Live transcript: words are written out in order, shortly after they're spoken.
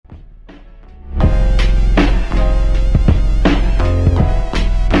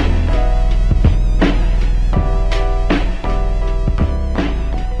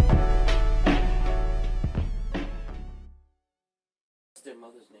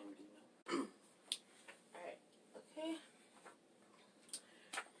name, do you know? Alright, okay.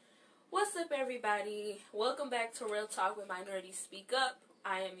 What's up, everybody? Welcome back to Real Talk with Minorities Speak Up.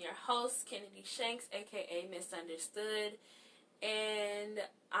 I am your host, Kennedy Shanks, aka Misunderstood, and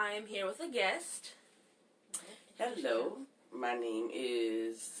I am here with a guest. Hello, my name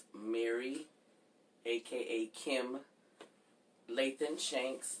is Mary, aka Kim Lathan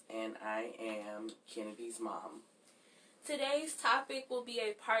Shanks, and I am Kennedy's mom. Today's topic will be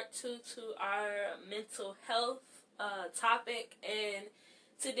a part 2 to our mental health topic, and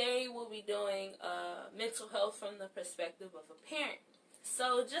today we'll be doing mental health from the perspective of a parent.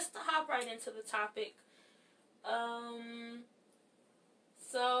 So just to hop right into the topic,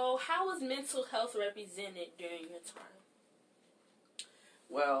 so how was mental health represented during your time?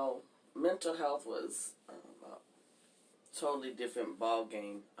 Well, mental health was a totally different ball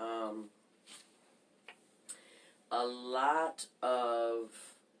game. A lot of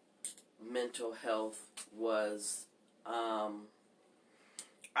mental health was, I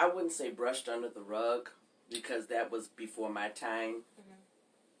wouldn't say brushed under the rug, because that was before my time.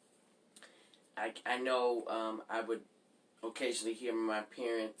 I know I would occasionally hear my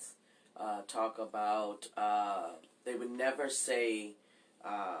parents talk about, they would never say,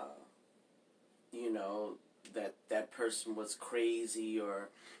 that person was crazy or,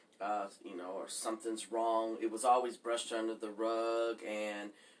 or something's wrong. It was always brushed under the rug,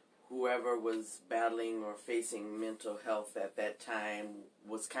 and whoever was battling or facing mental health at that time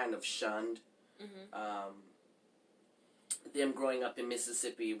was kind of shunned. Them growing up in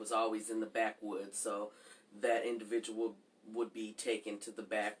Mississippi was always in the backwoods, so that individual would be taken to the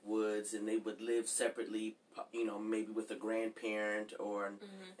backwoods, and they would live separately, maybe with a grandparent or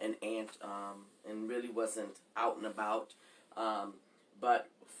an aunt, and really wasn't out and about. But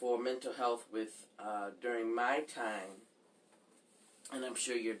for mental health during my time, and I'm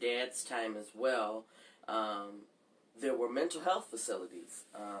sure your dad's time as well, there were mental health facilities.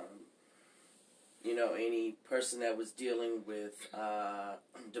 Any person that was dealing with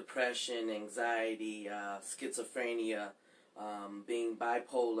depression, anxiety, schizophrenia, being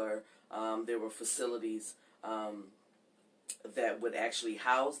bipolar, there were facilities that would actually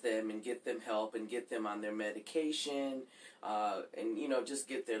house them and get them help and get them on their medication, and, just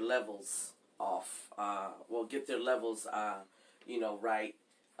get their levels off, get their levels, right.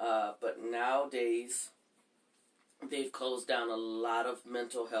 But nowadays, they've closed down a lot of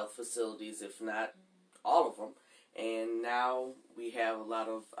mental health facilities, if not all of them. And now we have a lot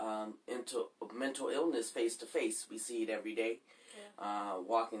of mental illness face to face. We see it every day. Yeah.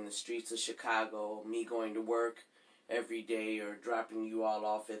 Walking the streets of Chicago, me going to work every day or dropping you all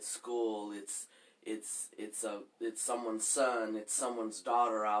off at school. It's someone's son, it's someone's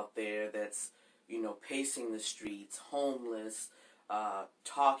daughter out there that's, pacing the streets, homeless,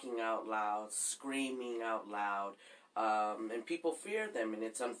 talking out loud, screaming out loud, and people fear them, and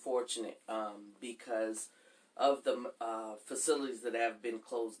it's unfortunate because of the facilities that have been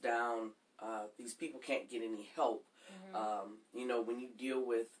closed down. These people can't get any help. When you deal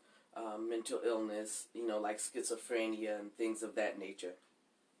with mental illness, like schizophrenia and things of that nature,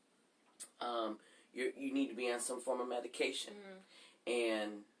 you need to be on some form of medication.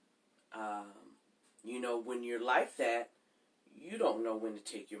 And, when you're like that, you don't know when to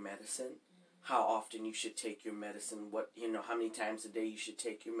take your medicine, how often you should take your medicine, how many times a day you should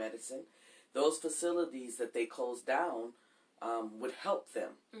take your medicine. Those facilities that they closed down would help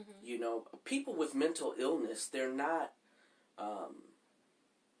them. People with mental illness, they're not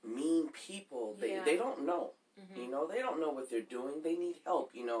mean people. They don't know. They don't know what they're doing. They need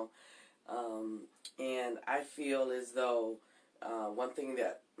help, and I feel as though one thing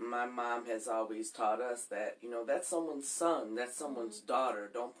that my mom has always taught us, that, that's someone's son, that's someone's daughter.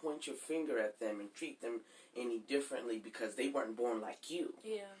 Don't point your finger at them and treat them any differently because they weren't born like you.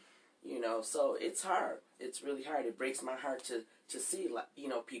 Yeah. So it's hard. It's really hard. It breaks my heart to see,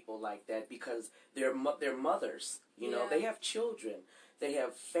 people like that, because they're mothers. They have children. They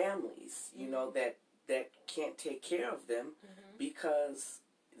have families, that can't take care of them because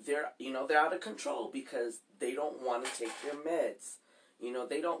they're out of control because they don't want to take their meds.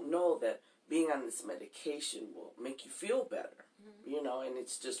 They don't know that being on this medication will make you feel better, and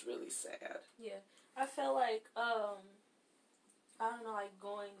it's just really sad. Yeah. I feel like, I don't know, like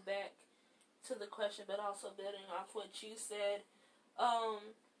going back to the question, but also building off what you said,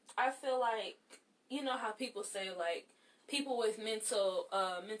 I feel like, how people say, like, people with mental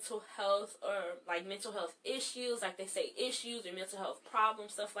health or, like, mental health issues, like they say issues or mental health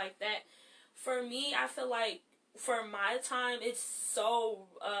problems, stuff like that. For me, I feel like for my time, it's so,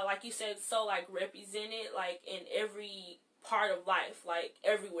 like you said, so, like, represented, like, in every part of life, like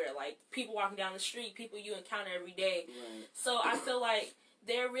everywhere, like people walking down the street, people you encounter every day. Right. So I feel like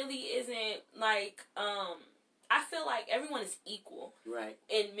there really isn't like I feel like everyone is equal, Right,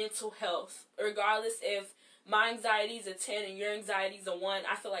 in mental health, regardless if my anxiety is a 10 and your anxiety is a 1.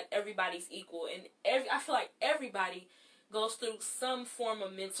 I feel like everybody's equal, and I feel like everybody goes through some form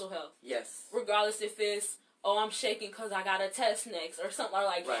of mental health. yes, Regardless if it's, oh, I'm shaking because I got a test next, or something, or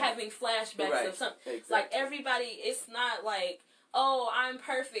like right. having flashbacks Right. of something. Exactly. Like everybody, it's not like, oh, I'm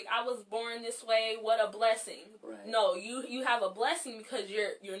perfect, I was born this way, what a blessing. Right. No, you have a blessing because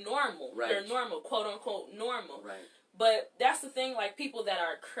you're normal. Right. You're normal, quote unquote normal. Right. But that's the thing, like people that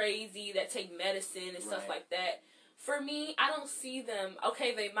are crazy, that take medicine and stuff Right. like that. For me, I don't see them.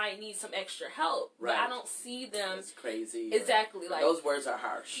 Okay, they might need some extra help, Right. but I don't see them. It's crazy. Exactly, like those words are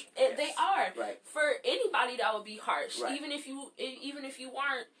harsh. They Yes. are. Right. For anybody, that would be harsh. Right. Even if you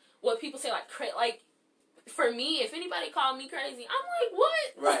weren't what people say like for me, if anybody called me crazy, I'm like,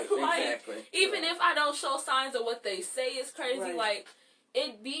 what? Right. Like, Exactly. even right. if I don't show signs of what they say is crazy, Right. like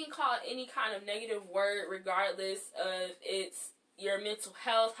it being called any kind of negative word, regardless of it's your mental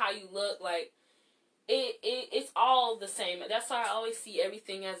health, how you look, like it's all the same. That's why I always see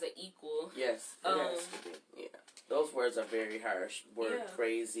everything as an equal. Yes. It has to be. Yeah. Those words are very harsh. Word Yeah.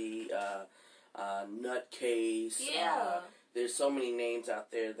 crazy, nutcase. Yeah. There's so many names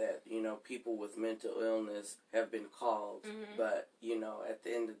out there that, people with mental illness have been called. Mhm. But, at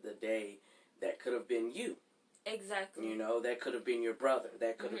the end of the day, that could have been you. Exactly. That could have been your brother.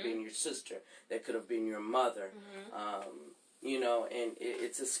 That could have been your sister. That could have been your mother. And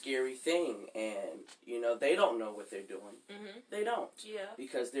it's a scary thing. And, they don't know what they're doing. They don't. Yeah.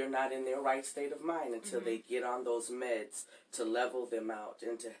 Because they're not in their right state of mind until they get on those meds to level them out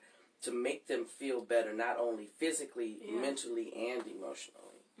and to make them feel better, not only physically, mentally, and emotionally.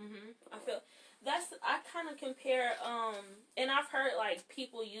 I feel I kind of compare and I've heard like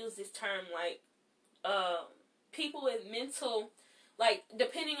people use this term like people with mental, like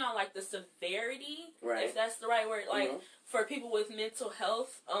depending on like the severity, Right. if that's the right word, like for people with mental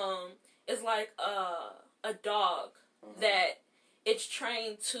health, it's like a dog that it's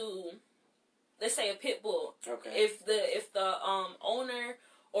trained to, let's say a pit bull. Okay. If the owner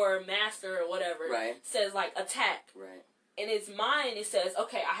or master or whatever Right. says like attack, Right. in its mind it says,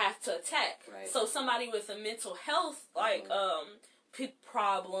 okay, I have to attack. Right. So somebody with a mental health like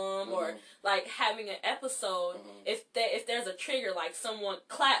problem or like having an episode, if there's a trigger, like someone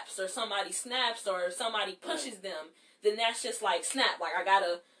claps or somebody snaps or somebody pushes them, then that's just like snap, like I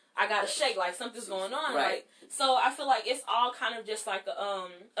gotta shake, like something's going on. Right. Like, so I feel like it's all kind of just like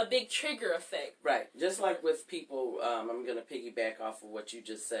a big trigger effect. Right. Just like with people, I'm going to piggyback off of what you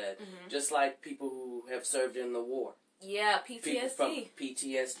just said. Just like people who have served in the war. Yeah, People PTSD. from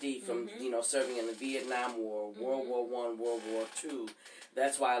PTSD from serving in the Vietnam War, World War I, World War II.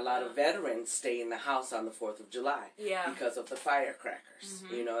 That's why a lot of veterans stay in the house on the 4th of July. Yeah. Because of the firecrackers.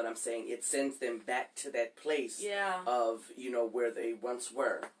 You know what I'm saying? It sends them back to that place of, where they once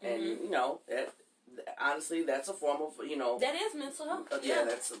were. And, honestly, that's a form of, That is mental health. yeah,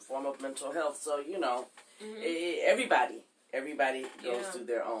 that's a form of mental health. So, everybody goes through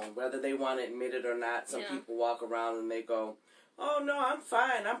their own, whether they want to admit it or not. Some people walk around and they go, oh, no, I'm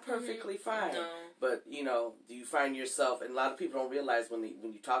fine. I'm perfectly fine. No. But, do you find yourself, and a lot of people don't realize when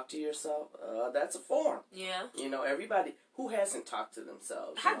you talk to yourself, that's a form. Yeah. Everybody, who hasn't talked to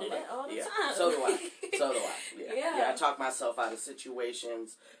themselves? I do that all the time. So do I. Yeah. I talk myself out of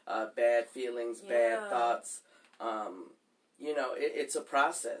situations, bad feelings, bad thoughts. It's a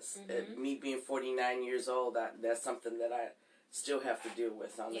process. Me being 49 years old, that's something that I still have to deal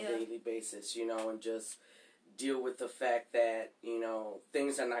with on a daily basis, and just deal with the fact that,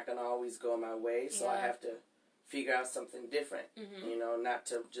 things are not going to always go my way, so I have to figure out something different, not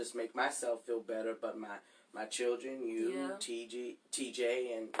to just make myself feel better, but my children, you,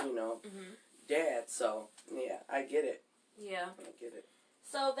 TJ, and, Dad. So, I get it. Yeah. I get it.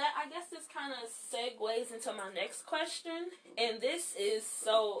 So that, I guess this kind of segues into my next question, and this is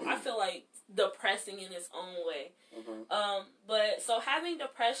I feel like depressing in its own way. But so having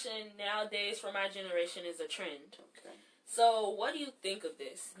depression nowadays for my generation is a trend. Okay. So what do you think of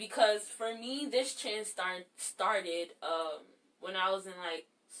this? Because for me, this trend started when I was in like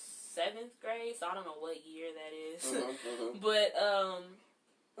 7th grade, so I don't know what year that is. But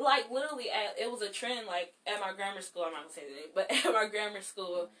like literally, it was a trend. Like at my grammar school, I'm not gonna say the name, but at my grammar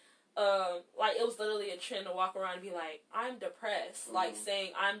school, like it was literally a trend to walk around and be like, "I'm depressed," like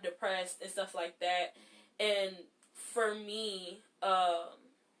saying "I'm depressed" and stuff like that. And for me,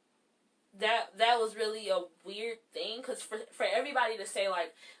 that was really a weird thing, because for everybody to say,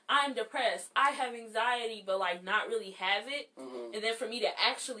 like, I'm depressed, I have anxiety, but, like, not really have it, and then for me to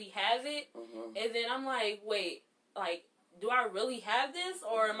actually have it, and then I'm like, wait, like, do I really have this,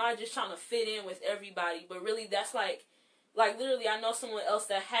 or am I just trying to fit in with everybody? But really, that's like literally, I know someone else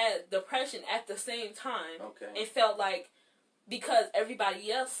that had depression at the same time, and felt like, because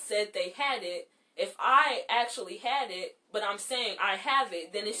everybody else said they had it, if I actually had it, but I'm saying I have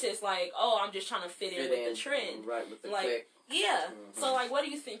it, then it's just like, oh, I'm just trying to fit in with the trend. Right, with the like, clique. Yeah. So, like, what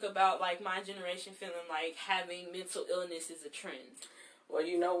do you think about, like, my generation feeling like having mental illness is a trend? Well,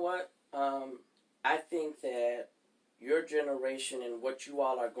 you know what? I think that your generation and what you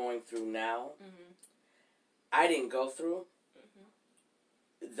all are going through now, I didn't go through.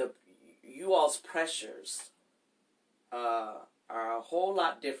 You all's pressures are a whole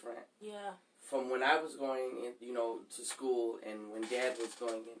lot different. Yeah. From when I was going, to school, and when Dad was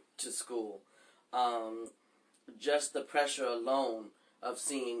going to school, just the pressure alone of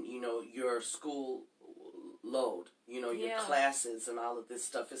seeing, your school load, your classes and all of this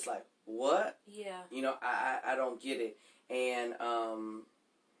stuff. It's like, what? Yeah. I don't get it, and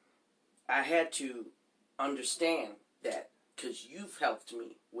I had to understand that, because you've helped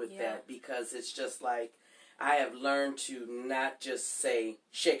me with that, because it's just like I have learned to not just say,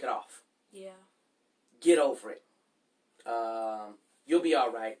 shake it off. Yeah. Get over it. You'll be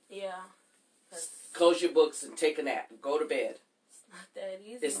all right. Yeah. Close your books and take a nap. Go to bed. It's not that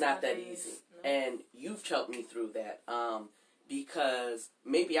easy. It's not that easy. No. And you've helped me through that. Because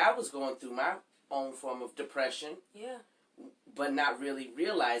maybe I was going through my own form of depression. Yeah. But not really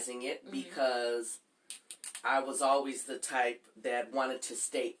realizing it, because I was always the type that wanted to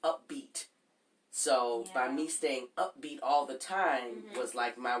stay upbeat. So by me staying upbeat all the time was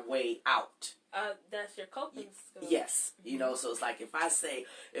like my way out. That's your coping skill. Yes. So it's like if I stay,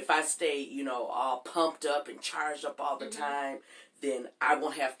 all pumped up and charged up all the time, then I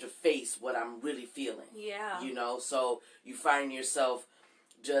won't have to face what I'm really feeling. Yeah. So you find yourself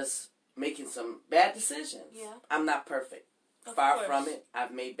just making some bad decisions. Yeah. I'm not perfect. Of Far course. from it.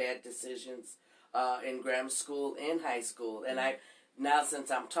 I've made bad decisions in grammar school and high school. And now since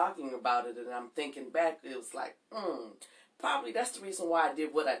I'm talking about it and I'm thinking back, it was like, probably that's the reason why I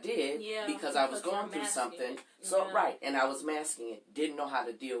did what I did. Yeah, because I was going through something. So, right. And I was masking it. Didn't know how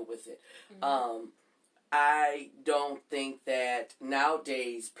to deal with it. I don't think that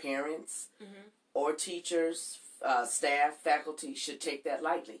nowadays parents or teachers, staff, faculty should take that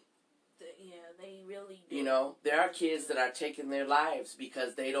lightly. Yeah, they really do. There are kids that are taking their lives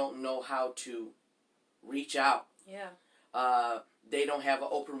because they don't know how to reach out. Yeah. They don't have an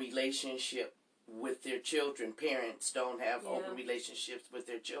open relationship with their children. Parents don't have open relationships with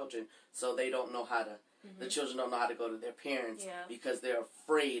their children, so they don't know how to. The children don't know how to go to their parents because they're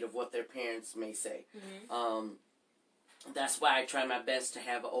afraid of what their parents may say. That's why I try my best to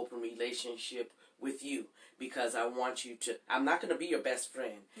have an open relationship with you, because I want you to. I'm not going to be your best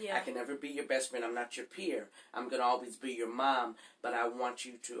friend. Yeah. I can never be your best friend. I'm not your peer. I'm going to always be your mom, but I want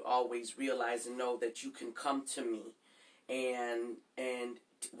you to always realize and know that you can come to me, and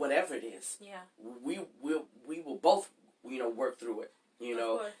whatever it is, we will both work through it.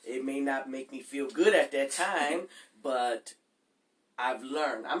 It may not make me feel good at that time, but I've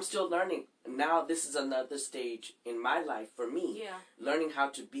learned. I'm still learning. Now this is another stage in my life for me. Yeah. Learning how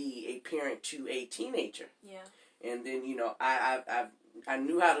to be a parent to a teenager. Yeah. And then I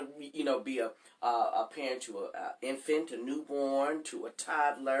knew how to be a parent to an infant, a newborn, to a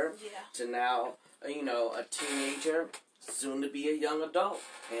toddler, to now a teenager, soon to be a young adult.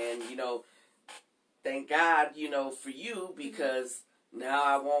 And thank God for you, because now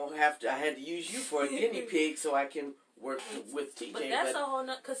I won't have to. I had to use you for a guinea pig so I can work with TJ. But that's a whole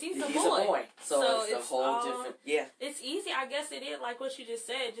nother, because he's a boy. He's a boy. So it's a whole different, It's easy. I guess it is, like what you just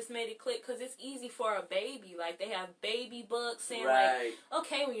said, just made it click, because it's easy for a baby. Like, they have baby books saying, like,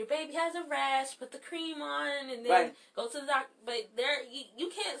 okay, when your baby has a rash, put the cream on, and then go to the doctor. But you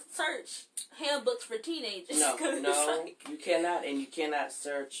can't search handbooks for teenagers. No, you cannot, and you cannot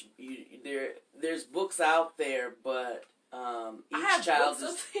search. There's books out there, but each child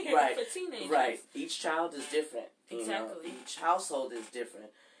is for teenagers. Right. Each child is different. Exactly. Each household is different.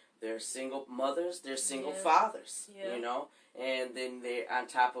 There's single mothers, there's single fathers, and then they're on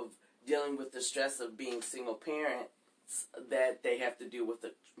top of dealing with the stress of being single parents, that they have to deal with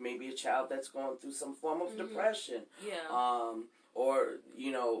maybe a child that's going through some form of depression. Yeah. Or,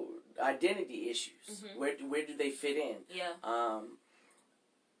 identity issues. Where do they fit in? Yeah.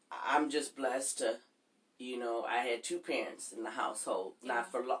 I'm just blessed to, I had two parents in the household, not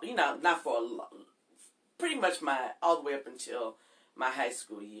for pretty much all the way up until my high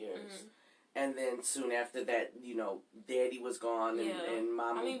school years. and then soon after that, daddy was gone, and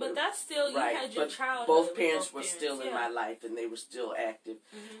mom. I mean, but that's still, you right, had your childhood. Both parents were still in my life, and they were still active.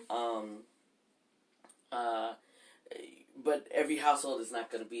 But every household is not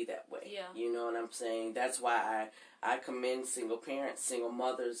going to be that way. Yeah. You know what I'm saying? That's why I commend single parents, single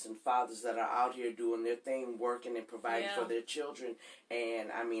mothers, and fathers that are out here doing their thing, working and providing for their children, and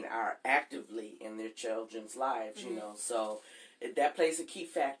are actively in their children's lives. So that plays a key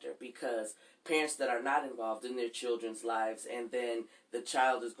factor, because parents that are not involved in their children's lives, and then the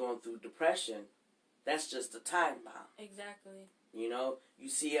child is going through depression, that's just a time bomb. Exactly. You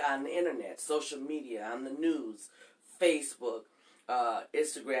see it on the internet, social media, on the news, Facebook,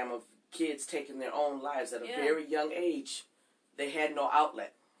 Instagram, of kids taking their own lives at a very young age. They had no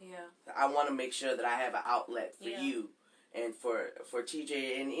outlet. Yeah. I want to make sure that I have an outlet for you, and for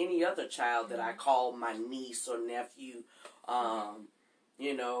TJ and any other child that I call my niece or nephew,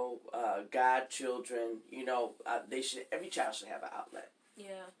 godchildren. Every child should have an outlet.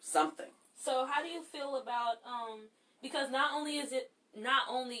 Yeah. Something. So how do you feel about because not only is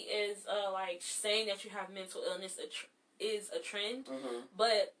like saying that you have mental illness is a trend,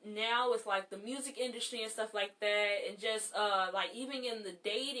 but now it's like the music industry and stuff like that, and just like even in the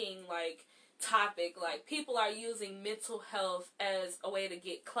dating like topic, like people are using mental health as a way to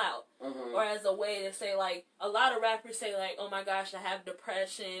get clout, or as a way to say, like, a lot of rappers say, like, oh my gosh, I have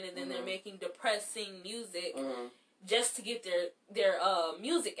depression, and then they're making depressing music just to get their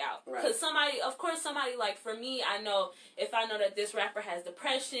music out. Because somebody like, for me, if I know that this rapper has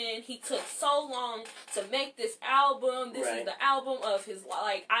depression, he took so long to make this album, this is the album of his life,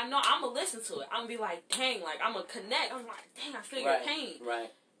 like, I know I'm gonna listen to it. I'm gonna be like, dang, like, I'm gonna connect. I'm like, dang, I feel your pain.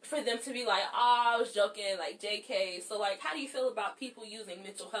 For them to be like, oh, I was joking, like, JK. So, like, how do you feel about people using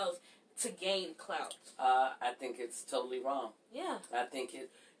mental health to gain clout? I think it's totally wrong. Yeah. I think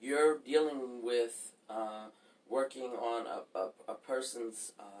you're dealing with working on a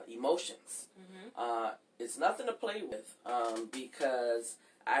person's emotions. It's nothing to play with, because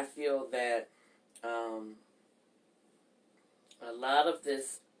I feel that a lot of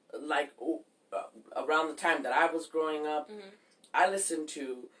this, like, around the time that I was growing up, I listened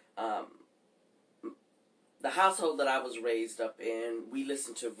to the household that I was raised up in. We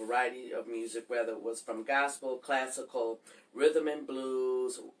listened to a variety of music, whether it was from gospel, classical, rhythm and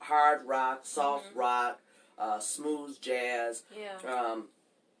blues, hard rock, soft rock, smooth jazz. Yeah.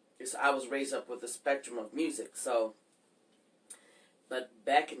 I was raised up with a spectrum of music. So, but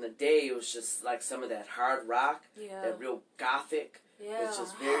back in the day, it was just like some of that hard rock, that real gothic. Yeah. It's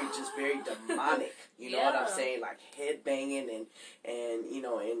just very demonic. You know what I'm saying? Like headbanging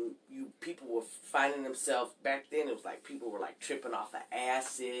and people were finding themselves back then. It was like people were like tripping off of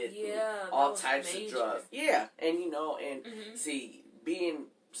acid, all types of drugs. Yeah, and see,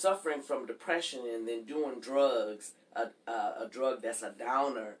 suffering from depression and then doing drugs, a drug that's a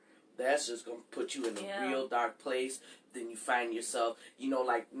downer, that's just gonna put you in a real dark place. Then you find yourself,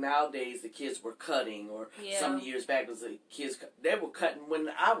 like nowadays the kids were cutting, or some years back was the kids, they were cutting when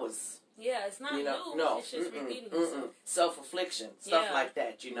I was. Yeah, it's not new. No, it's just repeating itself. Self-affliction, stuff like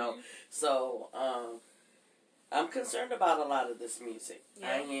that, So, I'm concerned about a lot of this music.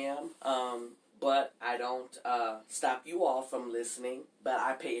 I am. But I don't stop you all from listening, but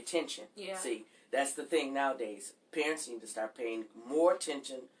I pay attention. Yeah. See, that's the thing nowadays. Parents need to start paying more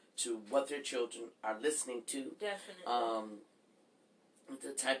attention to what their children are listening to. Definitely.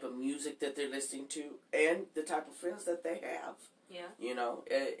 The type of music that they're listening to, and the type of friends that they have. Yeah.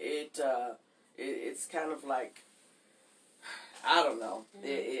 It's kind of like, I don't know.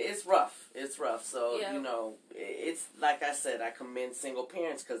 It's rough. It's rough. So, it's like I said, I commend single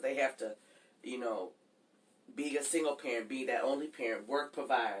parents, because they have to, be a single parent, be that only parent, work,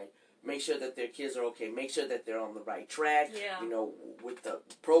 provide, make sure that their kids are okay, make sure that they're on the right track, with the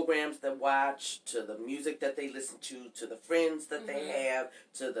programs they watch, to the music that they listen to the friends that they have,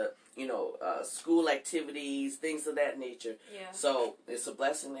 to the, school activities, things of that nature. Yeah. So it's a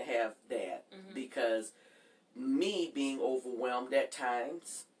blessing to have that, because me being overwhelmed at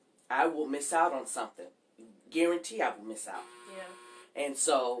times, I will miss out on something. Guarantee I will miss out. Yeah. And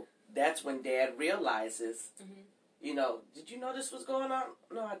so that's when Dad realizes, did you know this was going on?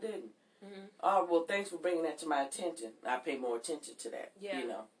 No, I didn't. Oh, well, thanks for bringing that to my attention. I pay more attention to that,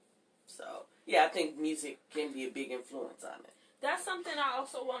 So, I think music can be a big influence on it. That's something I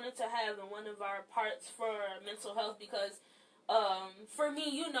also wanted to have in one of our parts for mental health, because for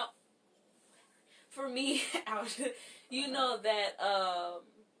me, that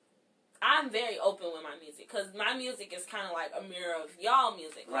I'm very open with my music because my music is kind of like a mirror of y'all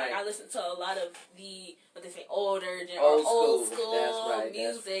music. Like I listen to a lot of the what they say older old school That's right.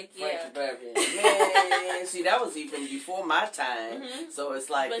 music. That's man, see that was even before my time. So it's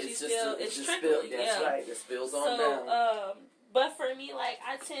like but it's just spilled. That's right. It spills on down. But for me, like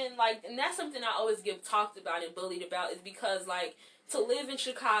I tend like, and that's something I always get talked about and bullied about is because like to live in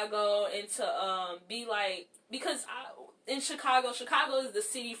Chicago and to be like because in Chicago is the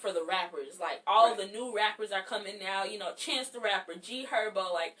city for the rappers. Like, all the new rappers are coming now. You know, Chance the Rapper, G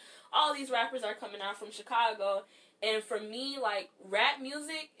Herbo, like, all these rappers are coming out from Chicago. And for me, like, rap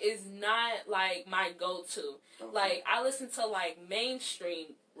music is not, like, my go-to. Okay. Like, I listen to, like, mainstream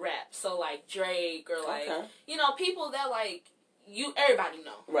rap. So, like, Drake or, like, you know, people that, like, everybody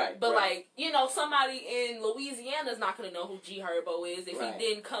know. Right. But, like, you know, somebody in Louisiana is not going to know who G Herbo is if he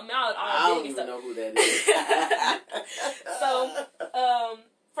didn't come out all big and stuff. I don't even know who that is. So,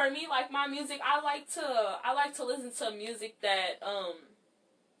 for me, like, my music, I like to listen to music that,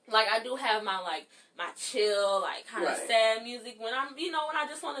 like, I do have my chill, like, kind of sad music when I'm, you know, when I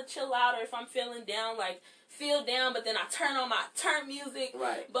just want to chill out or if I'm feeling down, like, feel down, but then I turn on my turn music.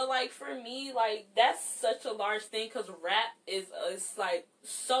 Right. But, like, for me, like, that's such a large thing because rap is like,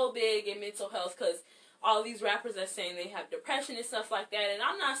 so big in mental health because all these rappers are saying they have depression and stuff like that. And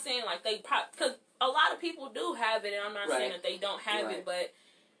I'm not saying, like, because a lot of people do have it, and I'm not saying that they don't have it. But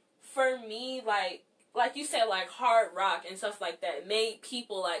for me, like you said, like, hard rock and stuff like that made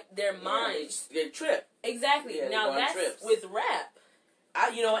people, like, their minds. They trip. Exactly. Yeah, now, that's trips. With rap.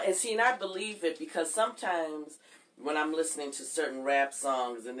 You know, and I believe it because sometimes when I'm listening to certain rap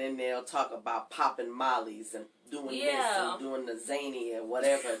songs and then they'll talk about popping mollies and doing this and doing the zany and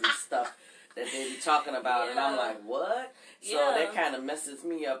whatever and stuff that they be talking about, and I'm like, what? So that kind of messes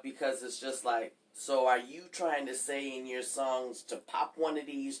me up because it's just like, so are you trying to say in your songs to pop one of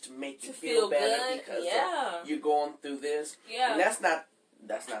these to make you feel better good? Because you're going through this? Yeah. And that's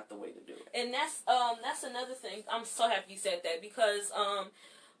not the way to do it. And that's another thing. I'm so happy you said that because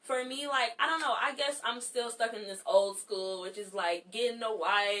for me, like, I don't know, I guess I'm still stuck in this old school, which is like getting a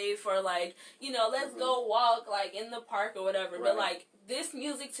wife or like, you know, let's go walk like in the park or whatever. But like this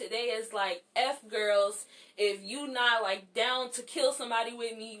music today is like, F girls, if you not like down to kill somebody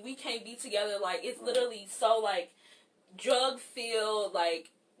with me, we can't be together. Like, it's literally so like drug filled, like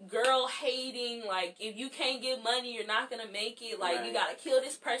girl hating, like if you can't get money you're not gonna make it, like you gotta kill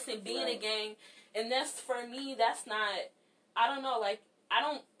this person, be in a gang. And that's, for me, that's not, I don't know, like I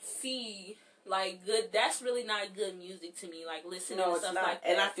don't see like good, that's really not good music to me, like listening to stuff like that.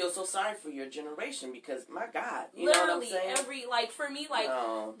 And I feel so sorry for your generation because my God, you literally know what I'm saying? every, like, for me, like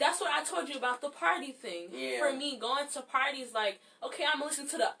that's what I told you about the party thing. For me, going to parties, like, okay, I'm listening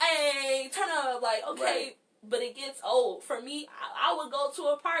to the turn up, like, okay. But it gets old. For me, I would go to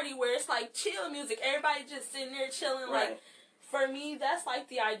a party where it's like chill music. Everybody just sitting there chilling. Like, for me, that's like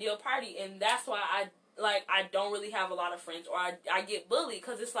the ideal party. And that's why I don't really have a lot of friends. Or I get bullied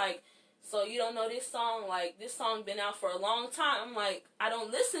because it's like, so you don't know this song? Like, this song been out for a long time. I'm like, I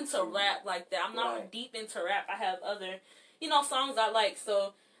don't listen to rap like that. I'm not deep into rap. I have other, you know, songs I like.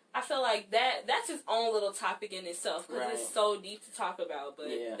 So I feel like that's its own little topic in itself because it's so deep to talk about, but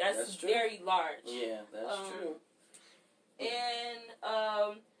that's very large. Yeah, that's true.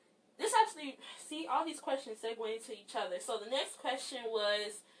 And this actually, see, all these questions segue into each other. So the next question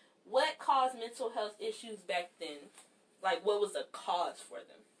was, what caused mental health issues back then? Like, what was the cause for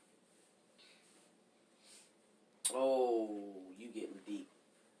them? Oh, you getting deep.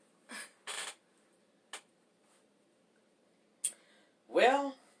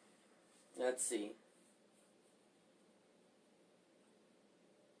 Well, let's see.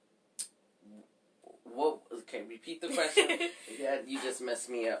 Okay, repeat the question. Yeah, you just messed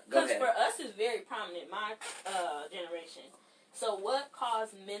me up. Go ahead. Because for us, it's very prominent, my generation. So what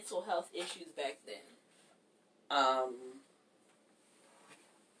caused mental health issues back then?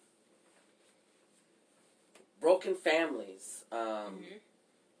 Broken families.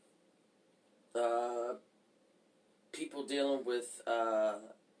 People dealing with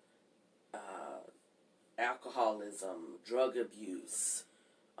alcoholism, drug abuse.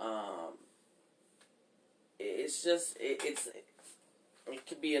 It's just it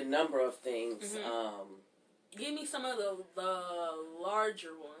could be a number of things. Give me some of the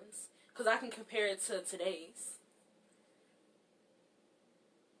larger ones, because I can compare it to today's.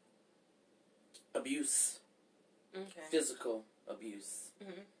 Abuse. Okay. Physical abuse.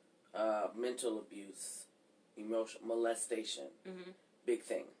 Mental abuse. Emotional molestation. Big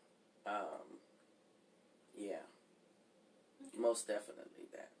thing. Yeah. Most definitely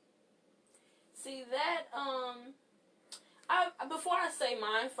that. See, that, before I say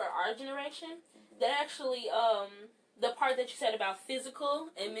mine for our generation, that actually, the part that you said about physical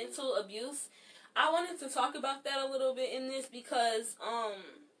and mental abuse, I wanted to talk about that a little bit in this because,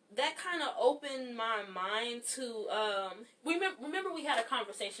 that kind of opened my mind to, remember we had a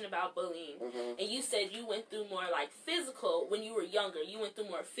conversation about bullying, and you said you went through more, like, physical when you were younger. You went through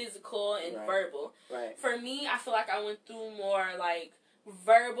more physical and verbal. Right. For me, I feel like I went through more, like,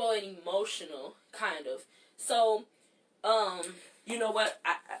 verbal and emotional, kind of. So, you know what?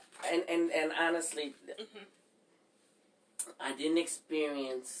 And honestly, I didn't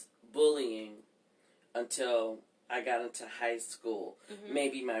experience bullying until I got into high school.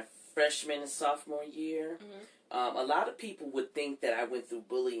 Maybe my freshman and sophomore year. A lot of people would think that I went through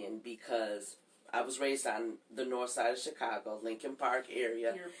bullying because I was raised on the north side of Chicago, Lincoln Park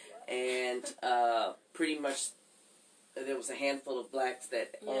area, and pretty much there was a handful of blacks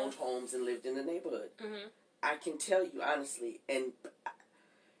that owned homes and lived in the neighborhood. I can tell you honestly, and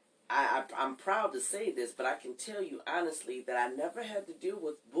I'm proud to say this, but I can tell you honestly that I never had to deal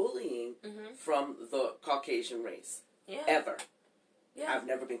with bullying from the Caucasian race. Ever. I've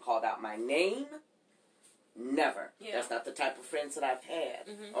never been called out my name. Never. That's not the type of friends that I've had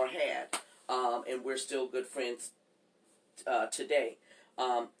or had. And we're still good friends today.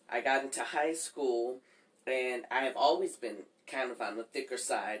 I got into high school, and I have always been kind of on the thicker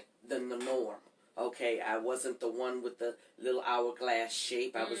side than the norm. Okay, I wasn't the one with the little hourglass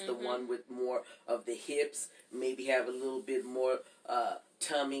shape. I was the one with more of the hips, maybe have a little bit more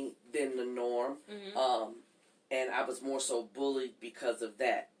tummy than the norm. And I was more so bullied because of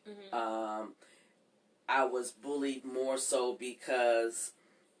that. I was bullied more so because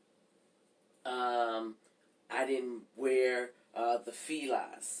I didn't wear the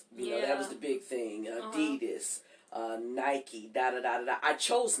Filas. You know, that was the big thing. Adidas. Nike, da-da-da-da-da. I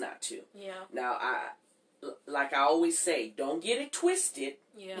chose not to. Now, like I always say, don't get it twisted.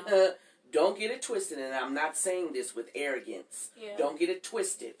 Don't get it twisted, and I'm not saying this with arrogance. Don't get it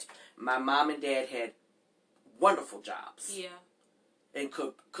twisted. My mom and dad had wonderful jobs. And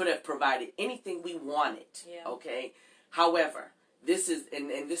could have provided anything we wanted. Okay? However, this is and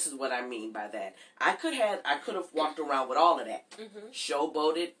this is what I mean by that. I could have walked around with all of that.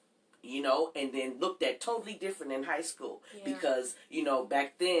 Showboated, you know, and then looked at totally different in high school. Because, you know,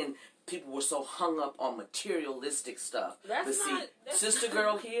 back then, people were so hung up on materialistic stuff. But see, sister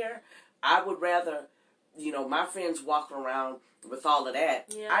girl here, I would rather, you know, my friends walking around with all of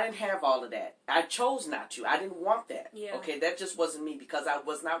that. I didn't have all of that. I chose not to. I didn't want that. Okay, that just wasn't me because I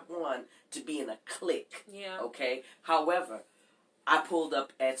was not one to be in a clique. Okay, however, I pulled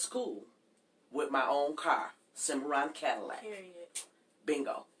up at school with my own car, Cimarron Cadillac.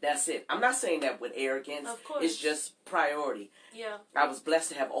 Bingo. That's it. I'm not saying that with arrogance. Of course. It's just priority. I was blessed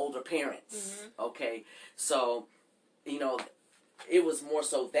to have older parents. Okay. So, you know, it was more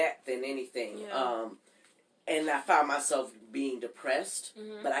so that than anything. And I found myself being depressed,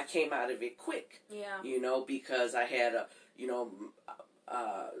 but I came out of it quick. You know, because I had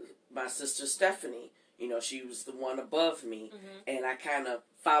my sister Stephanie. You know, she was the one above me, and I kind of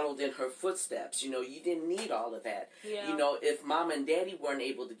followed in her footsteps. You know, you didn't need all of that. You know, if mom and daddy weren't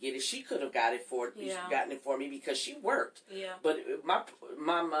able to get it, she could have gotten it for me because she worked. But my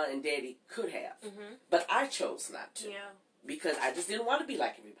mama and daddy could have. But I chose not to. Because I just didn't want to be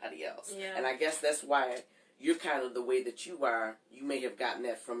like everybody else. And I guess that's why you're kind of the way that you are. You may have gotten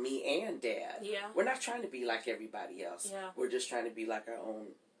that from me and dad. We're not trying to be like everybody else. We're just trying to be like our own.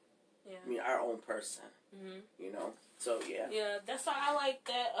 I mean, our own person. You know? So, Yeah, that's why I like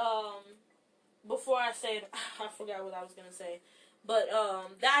that, before I said, I forgot what I was going to say. But,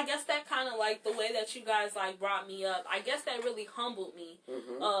 I guess that kind of, like, the way that you guys, like, brought me up, I guess that really humbled me,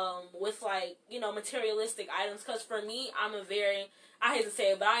 with, like, you know, materialistic items. Because for me, I hate to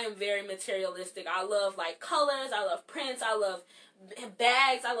say it, but I am very materialistic. I love, like, colors, I love prints, I love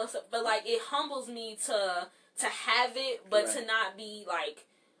bags, I love stuff. But, like, it humbles me to have it, but to not be, like,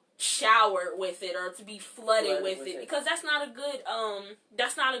 showered with it or to be flooded with it, because that's not a good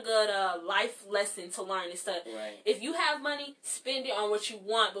life lesson to learn. It's if you have money, spend it on what you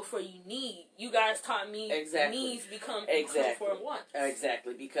want before you need. You guys taught me needs become before wants.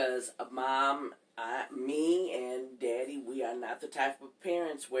 Exactly, because mom, me and daddy, we are not the type of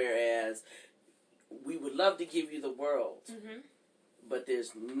parents whereas we would love to give you the world, but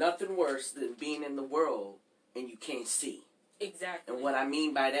there's nothing worse than being in the world and you can't see. Exactly. And what I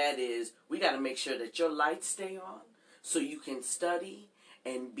mean by that is we got to make sure that your lights stay on so you can study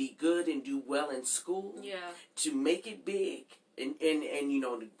and be good and do well in school. To make it big, and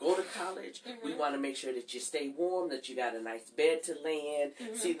to go to college, we want to make sure that you stay warm, that you got a nice bed to lay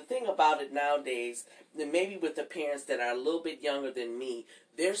in. See, the thing about it nowadays, maybe with the parents that are a little bit younger than me,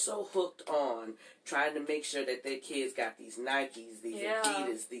 they're so hooked on trying to make sure that their kids got these Nikes, these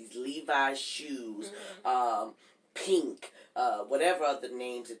Adidas, these Levi's shoes, Pink, whatever other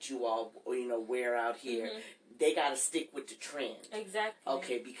names that you all wear out here. They got to stick with the trend. Exactly.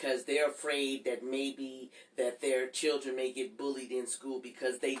 Okay, because they're afraid that maybe that their children may get bullied in school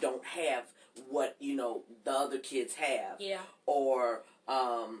because they don't have what, the other kids have. Yeah. Or,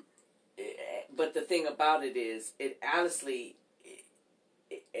 but the thing about it is, it honestly,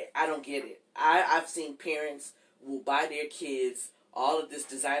 I don't get it. I've seen parents will buy their kids all of this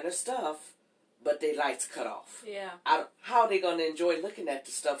designer stuff, but their lights cut off. Yeah. How are they going to enjoy looking at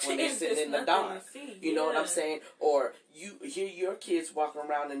the stuff when they're sitting in the dark? You know what I'm saying? Or you hear your kids walking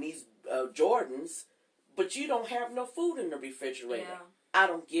around in these Jordans, but you don't have no food in the refrigerator. Yeah. I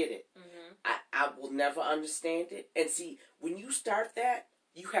don't get it. I will never understand it. And see, when you start that,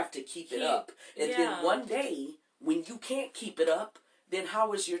 you have to keep it up. And then one day, when you can't keep it up, then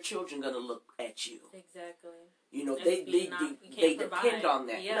how is your children going to look at you? Exactly. They depend on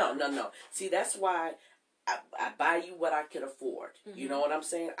that. Yeah. No. See, that's why I buy you what I can afford. You know what I'm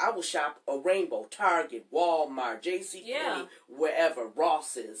saying? I will shop a Rainbow, Target, Walmart, JCPenney, wherever,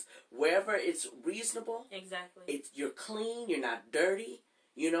 Ross's, wherever it's reasonable. Exactly. You're clean, you're not dirty.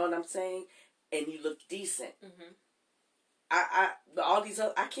 You know what I'm saying? And you look decent. All these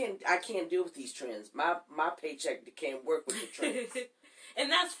other, I can't deal with these trends. My paycheck can't work with the trends. And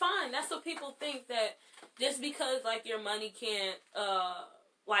that's fine. That's what people think, that just because your money can't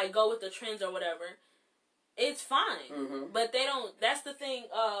go with the trends or whatever, it's fine. But they don't. That's the thing.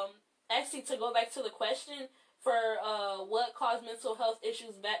 Actually, to go back to the question for what caused mental health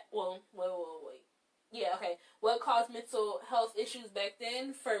issues back. Wait. Yeah. Okay. What caused mental health issues back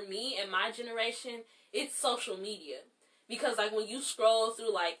then? For me and my generation, it's social media. Because, when you scroll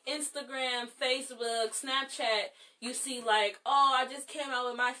through, Instagram, Facebook, Snapchat, you see, oh, I just came out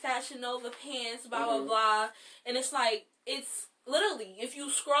with my Fashion Nova pants, blah, blah, blah. And it's it's literally, if you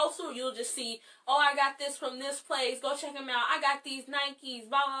scroll through, you'll just see, oh, I got this from this place, go check them out. I got these Nikes,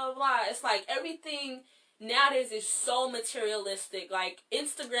 blah, blah, blah. It's everything nowadays is so materialistic.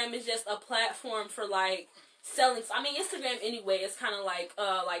 Instagram is just a platform for, selling. I mean, Instagram anyway is kind of like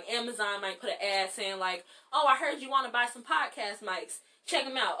Amazon might put an ad saying oh, I heard you want to buy some podcast mics. Check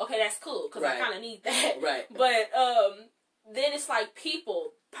them out. Okay, that's cool because I kind of need that. Right. But then it's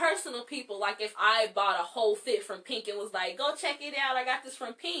people, personal people. If I bought a whole fit from Pink and was go check it out, I got this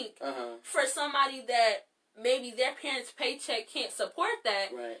from Pink. For somebody that maybe their parents' paycheck can't support that.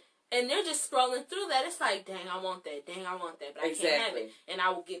 Right. And they're just scrolling through that. It's dang, I want that. Dang, I want that. But I can't have it. And I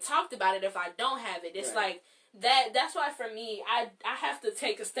will get talked about it if I don't have it. It's that's why for me, I have to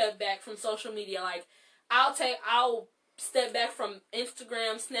take a step back from social media. I'll step back from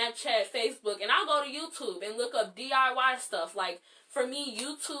Instagram, Snapchat, Facebook, and I'll go to YouTube and look up DIY stuff. For me,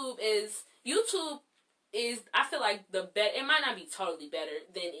 YouTube is I feel the better. It might not be totally better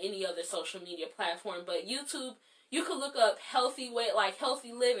than any other social media platform, but YouTube, you could look up healthy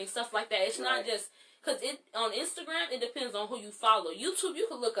healthy living, stuff like that. It's not just, because on Instagram, it depends on who you follow. YouTube, you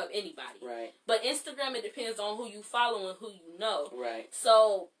could look up anybody. Right. But Instagram, it depends on who you follow and who you know. Right.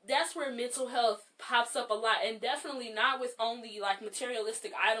 So that's where mental health pops up a lot. And definitely not with only,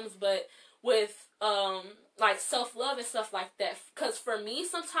 materialistic items, but with, self-love and stuff like that. Because for me,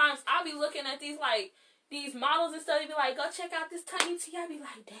 sometimes I'll be looking at these models and stuff, they be go check out this tummy tea. I be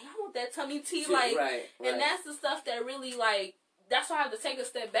dang, I want that tummy tea. Right. And that's the stuff that really, that's why I have to take a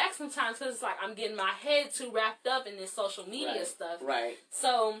step back sometimes, because it's I'm getting my head too wrapped up in this social media stuff. Right.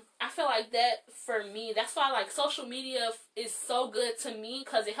 So I feel that for me, that's why social media is so good to me,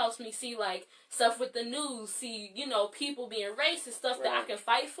 because it helps me see stuff with the news, see people being racist, stuff that I can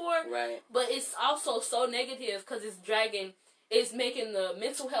fight for. Right. But it's also so negative because it's making the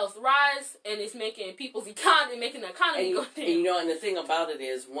mental health rise, and it's making people's making the economy go down. And the thing about it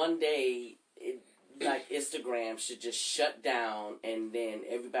is, one day, Instagram should just shut down, and then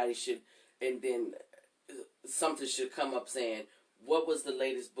something should come up saying, what was the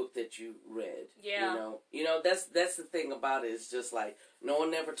latest book that you read? Yeah. That's the thing about it. It's just no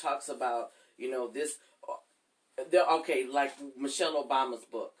one ever talks about, this. Michelle Obama's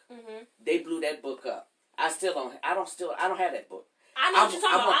book. They blew that book up. I don't have that book. I know what you're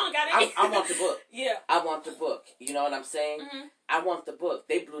talking about. I don't got it. I want the book. Yeah. I want the book. You know what I'm saying? I want the book.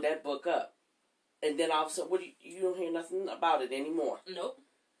 They blew that book up. And then all of a sudden, you don't hear nothing about it anymore. Nope.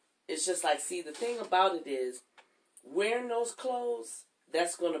 It's just see, the thing about it is, wearing those clothes,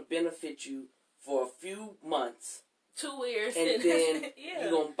 that's going to benefit you for a few months, 2 years. And then yeah.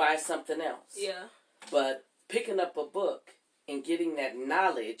 you're going to buy something else. Yeah. But picking up a book and getting that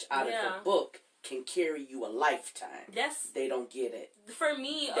knowledge out of Yeah. the book can carry you a lifetime. They don't get it. For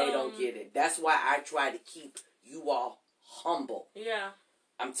me, they don't get it. That's why I try to keep you all humble. Yeah.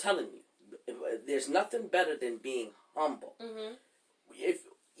 I'm telling you, there's nothing better than being humble. Mm-hmm. If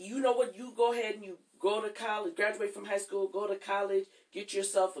you know what, you go ahead and you go to college, graduate from high school, go to college, get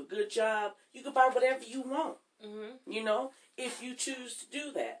yourself a good job. You can buy whatever you want. Mm-hmm. You know, if you choose to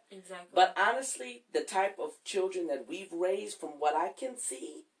do that. Exactly. But honestly, the type of children that we've raised, from what I can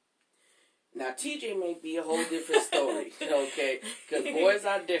see, now TJ may be a whole different story, okay? Because boys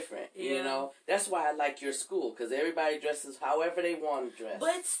are different, you know. That's why I like your school, because everybody dresses however they want to dress.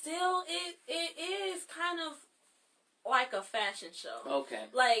 But still, it is kind of like a fashion show. Okay.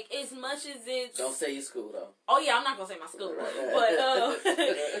 Like, as much as it's... Don't say your school, though. Oh, yeah, I'm not going to say my school. but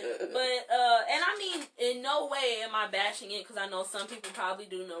and I mean, in no way am I bashing it, because I know some people probably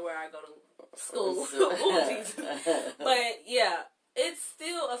do know where I go to school. Ooh, Jesus. But, yeah, it's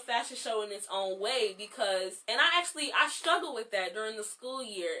still a fashion show in its own way, because... And I struggle with that during the school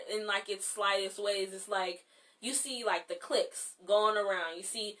year in, like, its slightest ways. It's like, you see, like, the cliques going around. You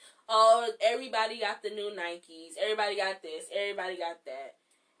see... Oh, everybody got the new Nikes. Everybody got this. Everybody got that.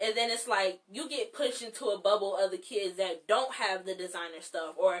 And then it's like, you get pushed into a bubble of the kids that don't have the designer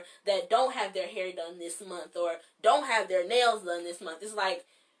stuff, or that don't have their hair done this month, or don't have their nails done this month. It's like,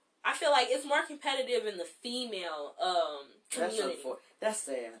 I feel like it's more competitive in the female community. That's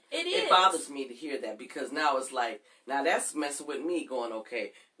sad. It is. It bothers me to hear that, because now it's like, now that's messing with me going,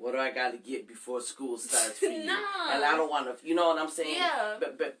 okay, what do I got to get before school starts for you? Nah. And I don't want to, you know what I'm saying? Yeah.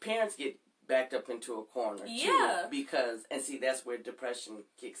 But parents get backed up into a corner, yeah, too, because, and see, that's where depression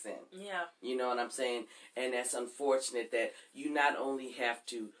kicks in. Yeah. You know what I'm saying? And that's unfortunate that you not only have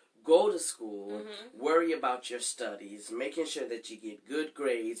to go to school, worry about your studies, making sure that you get good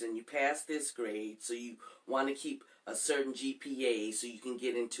grades and you pass this grade, so you want to keep a certain GPA so you can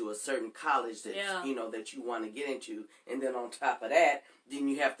get into a certain college that you know that you want to get into, and then on top of that, then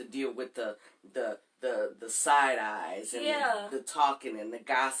you have to deal with the side eyes and the talking and the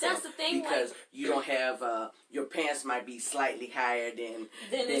gossip. That's the thing, because like, you don't have your pants might be slightly higher than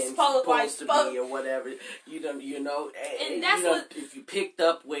it's supposed to be or whatever. You know, and that's what, if you picked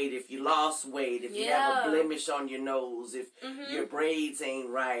up weight, if you lost weight, if you have a blemish on your nose, if your braids ain't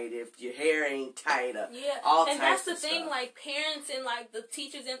right, if your hair ain't tighter, all and types that's the of thing. stuff. Like, parents and like the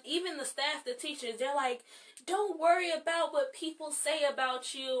teachers and even the staff, the teachers, they're like, don't worry about what people say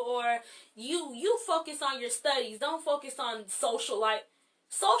about you, or you focus on your studies. Don't focus on social life.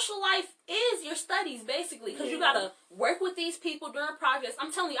 Social life is your studies, basically, because you gotta work with these people during projects.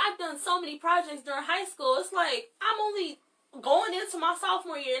 I'm telling you, I've done so many projects during high school. It's like, I'm only going into my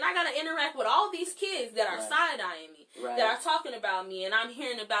sophomore year, and I gotta interact with all these kids that are side-eyeing me, that are talking about me, and I'm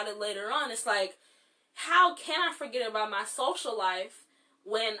hearing about it later on. It's like, how can I forget about my social life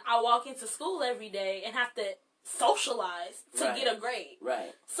when I walk into school every day and have to socialize to get a grade?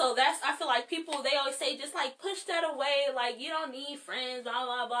 Right. So that's, I feel like people, they always say, just like, push that away, like, you don't need friends, blah,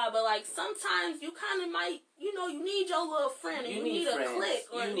 blah, blah, but like, sometimes you kind of might, you know, you need your little friend, and you need a clique,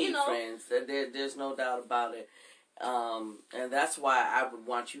 or, you need friends. There's no doubt about it. And that's why I would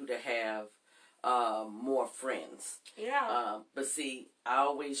want you to have more friends. Yeah. But see, I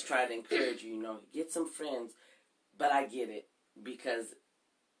always try to encourage you, you know, get some friends, but I get it, because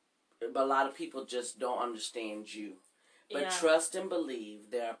a lot of people just don't understand you. But trust and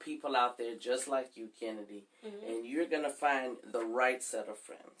believe, there are people out there just like you, Kennedy, and you're going to find the right set of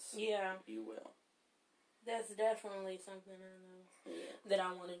friends. Yeah. You will. That's definitely something I know that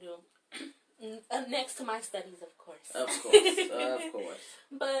I want to do. Next to my studies, of course. Of course, of course.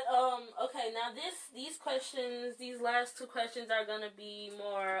 But, okay, now these questions, these last two questions are going to be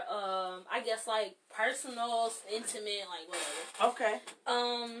more, I guess, like, personal, intimate, like, whatever. Okay.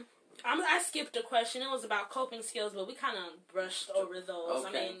 I skipped a question. It was about coping skills, but we kind of brushed over those.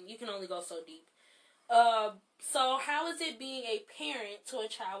 Okay. I mean, you can only go so deep. So how is it being a parent to a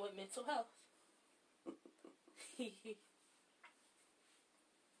child with mental health?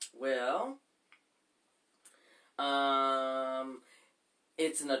 Well,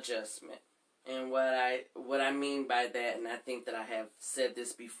 it's an adjustment. And what I mean by that, and I think that I have said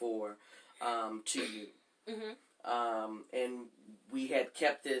this before to you, and we had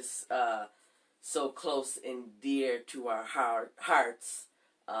kept this so close and dear to our hearts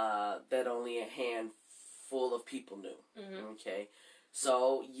that only a handful of people knew. Okay,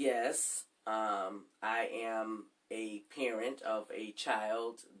 so yes, I am a parent of a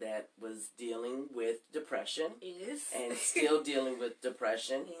child that was dealing with depression. Yes. And still dealing with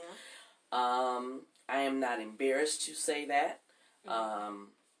depression. Yeah. I am not embarrassed to say that. Mm-hmm.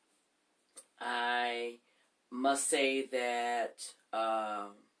 I must say that I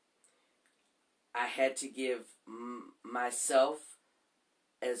had to give myself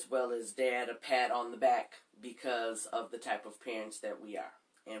as well as Dad a pat on the back because of the type of parents that we are.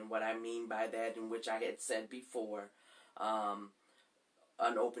 And what I mean by that, in which I had said before, an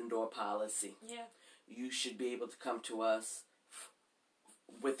open door policy. Yeah. You should be able to come to us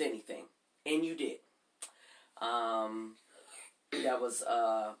with anything. And you did. That was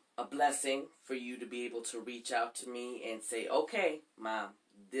a blessing for you to be able to reach out to me and say, okay, Mom,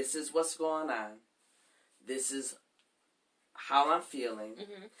 this is what's going on. This is how I'm feeling.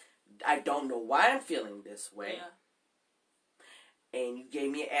 Mm-hmm. I don't know why I'm feeling this way. Yeah. And you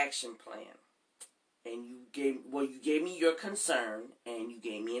gave me an action plan. And you gave me your concern, and you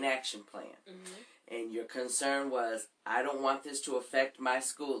gave me an action plan. Mm-hmm. And your concern was, I don't want this to affect my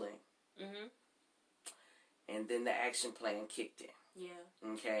schooling. Mm-hmm. And then the action plan kicked in.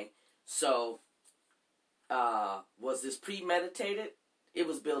 Yeah. Okay? So, was this premeditated? It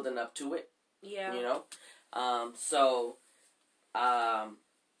was building up to it. Yeah. You know?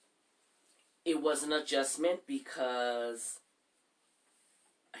 It was an adjustment because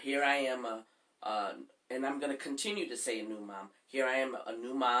here I am, and I'm going to continue to say a new mom. Here I am, a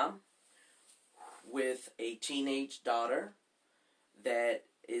new mom with a teenage daughter that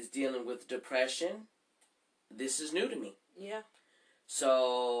is dealing with depression. This is new to me. Yeah.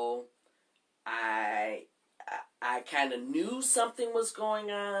 So I kind of knew something was going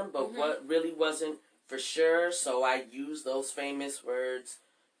on, but Mm-hmm. what really wasn't for sure. So I used those famous words: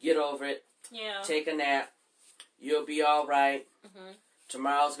 "Get over it. Yeah. Take a nap. You'll be all right. Mm-hmm.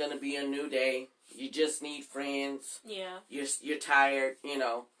 Tomorrow's gonna be a new day. You just need friends. Yeah. You're tired, you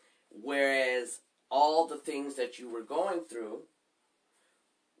know." Whereas all the things that you were going through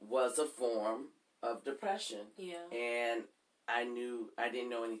was a form of depression. Yeah. And I didn't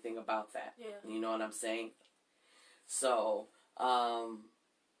know anything about that. Yeah. You know what I'm saying? So,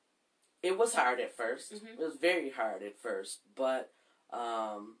 it was hard at first. Mm-hmm. It was very hard at first. But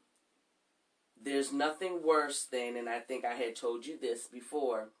there's nothing worse than, and I think I had told you this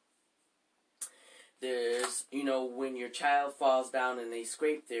before, there's, when your child falls down and they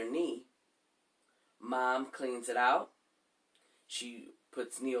scrape their knee, Mom cleans it out. She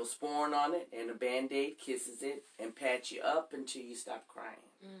puts Neosporin on it and a Band-Aid, kisses it, and pats you up until you stop crying.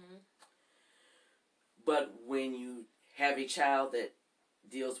 Mm-hmm. But when you have a child that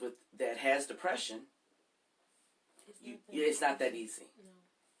has depression, it's not that easy. No.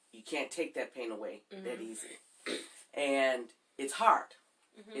 You can't take that pain away Mm-hmm. that easy. And it's hard.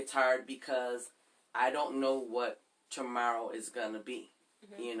 Mm-hmm. It's hard because I don't know what tomorrow is going to be.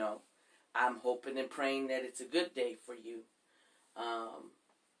 Mm-hmm. I'm hoping and praying that it's a good day for you.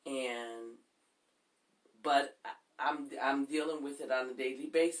 But I'm dealing with it on a daily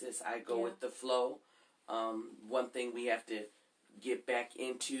basis. I go with the flow. One thing we have to get back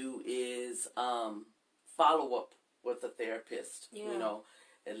into is follow up with a therapist. Yeah.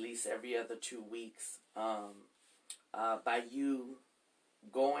 At least every other 2 weeks. By you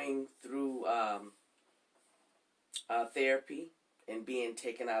going through therapy and being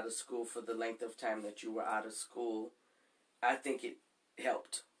taken out of school for the length of time that you were out of school, I think it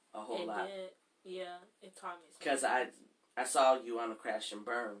helped a whole lot. It did. Yeah, it taught me something. Because I saw you on a Crash and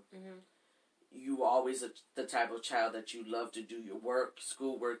Burn. Mm-hmm. You were always the type of child that you loved to do your work,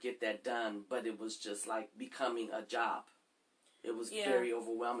 schoolwork, get that done, but it was just like becoming a job. It was very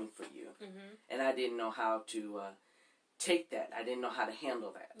overwhelming for you. Mm-hmm. And I didn't know how to take that. I didn't know how to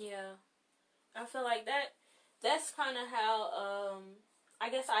handle that. Yeah. I feel like that's kind of how, I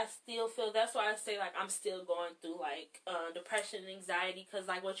guess I still feel, that's why I say, like, I'm still going through, like, depression and anxiety, because,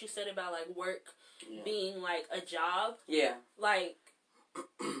 like, what you said about, like, work being, like, a job. Yeah. Like,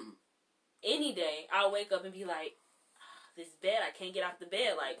 any day, I'll wake up and be like, this bed, I can't get out the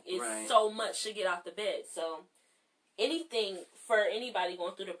bed. Like, it's so much to get out the bed. So, anything for anybody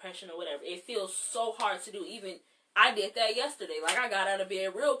going through depression or whatever, it feels so hard to do. Even, I did that yesterday. Like, I got out of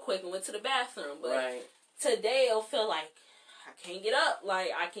bed real quick and went to the bathroom. But today, it'll feel like, I can't get up. Like,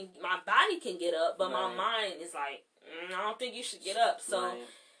 my body can get up, but my mind is like, I don't think you should get up. So,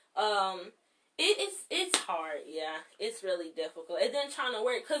 it's hard, yeah. It's really difficult. And then trying to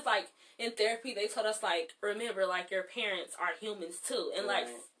work, because, like, in therapy, they told us, like, remember, like, your parents are humans, too. And, like,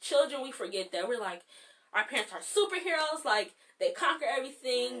 children, we forget that. We're like, our parents are superheroes. Like, they conquer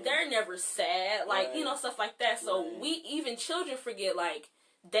everything. They're never sad. Like, stuff like that. So, even children forget, like,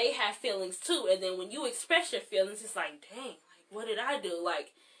 they have feelings, too. And then when you express your feelings, it's like, dang, like, what did I do?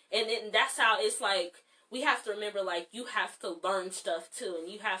 Like, and then that's how it's, like, we have to remember, like, you have to learn stuff, too.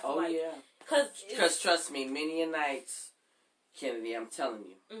 And you have to, Because trust me, many a nights, Kennedy, I'm telling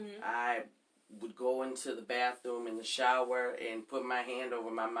you, I would go into the bathroom in the shower and put my hand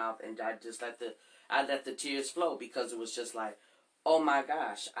over my mouth, and I let the tears flow, because it was just like, oh my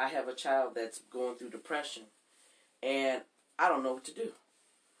gosh, I have a child that's going through depression, and I don't know what to do.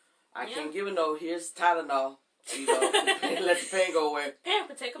 I can't give her no, here's Tylenol, let the pain go away.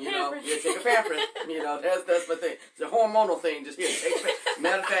 Pamper, take a pamper. Take a pamper. That's my thing. It's a hormonal thing. Just here, take a pamper.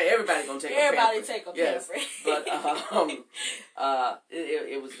 Matter of fact, everybody's gonna take a pamper. Everybody take a yes. pamper. But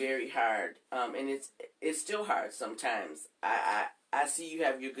it was very hard, and it's still hard sometimes. I see you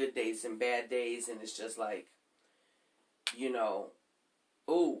have your good days and bad days, and it's just like,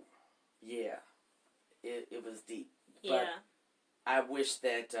 ooh, yeah, it was deep. Yeah. But I wish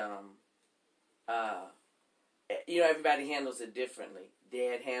that everybody handles it differently.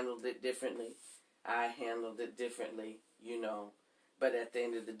 Dad handled it differently. I handled it differently, But at the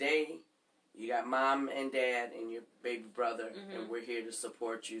end of the day, you got mom and dad and your baby brother, and we're here to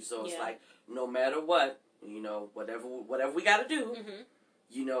support you. So it's like, no matter what, whatever we got to do,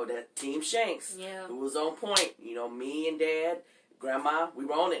 that Team Shanks, who was on point, me and dad, grandma, we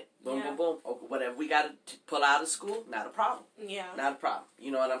were on it. Boom, boom, boom. Okay, whatever we got to pull out of school, not a problem. Yeah. Not a problem.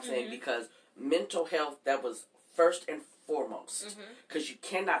 You know what I'm saying? Because mental health, that was first and foremost. Because you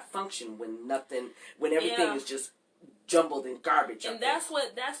cannot function when everything is just jumbled in garbage. And that's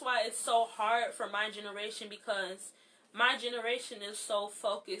why it's so hard for my generation, because my generation is so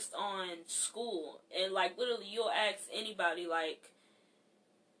focused on school. And literally you'll ask anybody,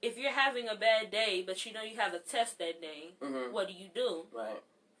 if you're having a bad day, but you have a test that day, what do you do? Right.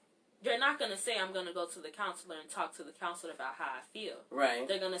 They're not going to say, I'm going to go to the counselor and talk to the counselor about how I feel. Right.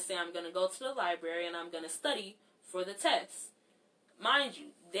 They're going to say, I'm going to go to the library and I'm going to study for the test. Mind you,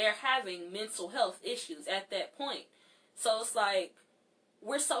 they're having mental health issues at that point. So it's like,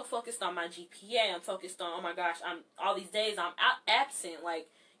 we're so focused on my GPA. I'm focused on, oh my gosh, all these days I'm absent.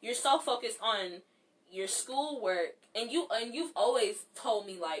 You're so focused on your schoolwork, and you've always told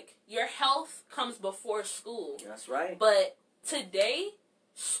me, your health comes before school. That's right. But today,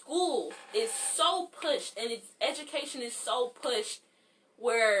 school is so pushed, and education is so pushed,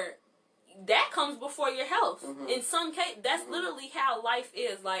 where that comes before your health. In some case, that's literally how life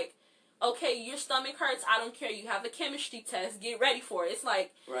is. Okay, your stomach hurts, I don't care, you have a chemistry test, get ready for it. It's right.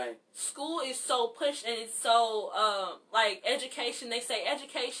 School is so pushed, and it's so, education, they say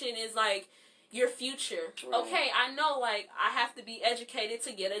education is, your future. Right. Okay, I know, I have to be educated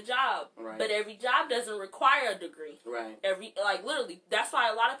to get a job. Right. But every job doesn't require a degree. Right. Literally, that's why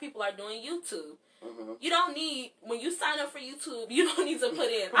a lot of people are doing YouTube. You don't need, when you sign up for YouTube, you don't need to put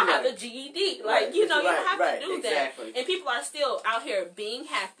in, I have a GED. You don't have to do exactly. that. And people are still out here being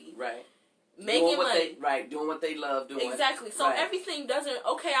happy. Right. Making money. Doing what they love doing. Exactly. So everything doesn't,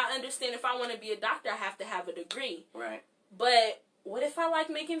 okay, I understand if I want to be a doctor, I have to have a degree. Right. But what if I like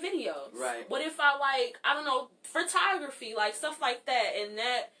making videos? Right. What if I like, I don't know, photography, stuff like that. And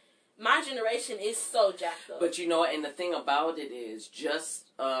that, my generation is so jacked up. But and the thing about it is,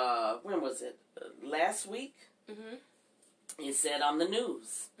 just, when was it? Last week? It said on the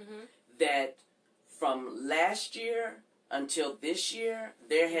news that from last year until this year,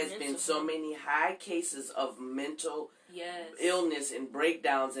 there has been so many high cases of mental illness and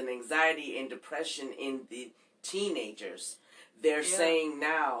breakdowns and anxiety and depression in the teenagers. They're saying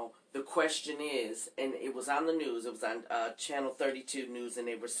now, the question is, and it was on the news, it was on Channel 32 News, and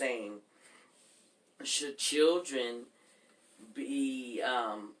they were saying, should children be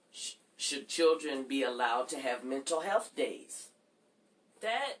allowed to have mental health days?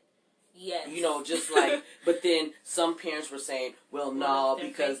 That, yes. But then some parents were saying, well, no,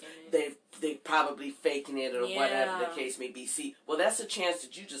 because they probably faking it or whatever the case may be. See, well, that's a chance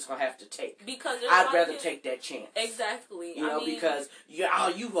that you just gonna have to take. Because I'd rather take that chance. Exactly. Because you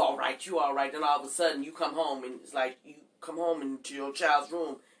all right, then all of a sudden you come home and it's like you come home into your child's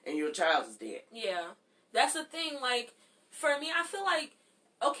room and your child is dead. Yeah, that's the thing. For me, I feel like,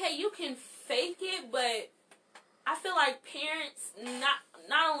 okay, you can fake it, but I feel like parents,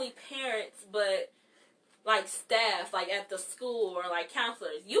 not only parents, but staff, at the school or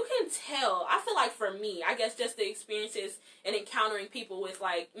counselors, you can tell. I feel like for me, I guess just the experiences and encountering people with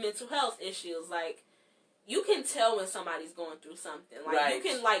mental health issues, you can tell when somebody's going through something. Right. You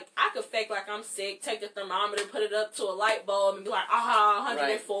can I could fake I'm sick, take the thermometer, put it up to a light bulb, and be like,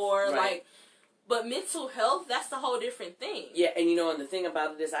 104, Right. But mental health, that's the whole different thing. Yeah, and and the thing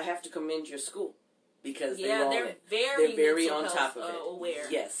about it is, I have to commend your school. Because they're very on top of it.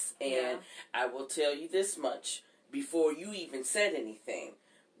 Aware. Yes, and I will tell you this much: before you even said anything,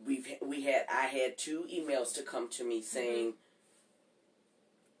 I had 2 emails to come to me saying,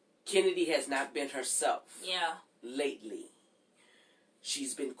 Kennedy has not been herself. Yeah. Lately.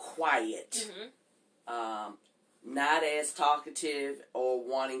 She's been quiet. Mm-hmm. Not as talkative or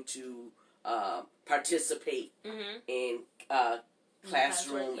wanting to participate Mm-hmm. in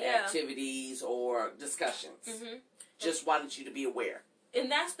classroom activities or discussions. Mm-hmm. Just wanted you to be aware. And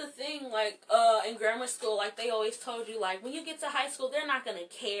that's the thing, like, in grammar school, like, they always told you, like, when you get to high school, they're not going to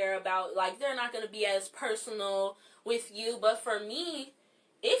care about, like, they're not going to be as personal with you. But for me,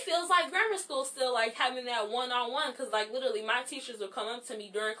 it feels like grammar school still, like, having that one-on-one. Because, like, literally, my teachers would come up to me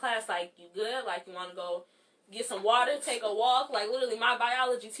during class, like, you good? Like, you want to go get some water, take a walk? Like, literally, my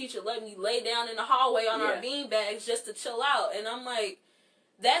biology teacher let me lay down in the hallway on our bean bags just to chill out. And I'm like,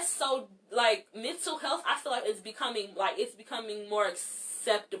 that's so, like, mental health, I feel like it's becoming more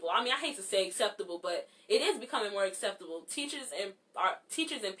acceptable. I mean, I hate to say acceptable, but it is becoming more acceptable. Teachers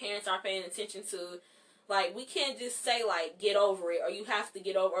and parents are paying attention to, like, we can't just say, like, get over it, or you have to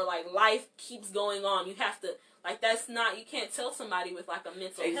get over, or, like, life keeps going on. You have to, like, that's not, you can't tell somebody with, like, a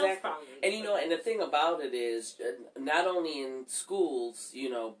mental health problem. And, you know, and the thing about it is, not only in schools, you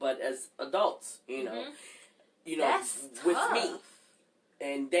know, but as adults, you know. Mm-hmm. You know, that's with tough. me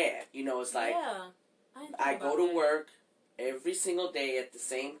and Dad, you know, it's like, I go to work every single day at the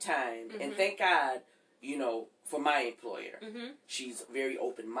same time, and thank God, you know, for my employer. Mm-hmm. She's very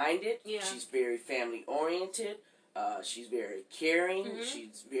open-minded. Yeah. She's very family-oriented. She's very caring. Mm-hmm.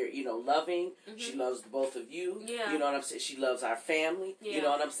 She's very, you know, loving. Mm-hmm. She loves both of you. Yeah. You know what I'm saying? She loves our family. Yeah. You know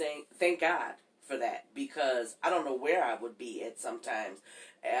what I'm saying? Thank God for that, because I don't know where I would be at sometimes.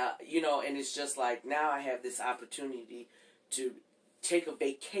 You know, and it's just like, now I have this opportunity to take a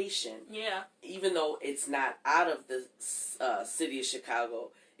vacation. Yeah. Even though it's not out of the city of Chicago,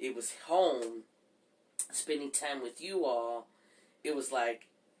 it was home, spending time with you all. It was like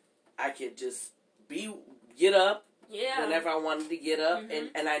I could just get up whenever I wanted to get up,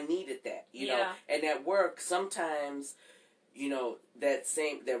 and I needed that, you know. And at work, sometimes, you know, that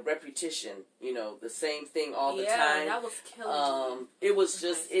repetition, you know, the same thing all the time. Yeah, that was killing me. It was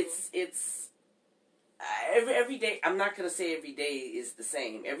just, it's every day. I'm not going to say every day is the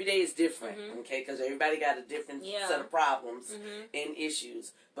same. Every day is different, okay? Because everybody got a different set of problems and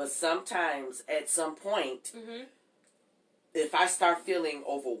issues. But sometimes, at some point, if I start feeling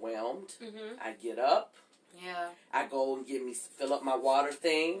overwhelmed, I get up. Yeah. I go and fill up my water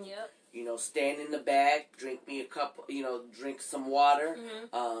thing. Yep. You know, stand in the back, drink me a cup, you know, drink some water.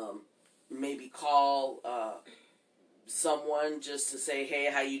 Maybe call someone just to say, hey,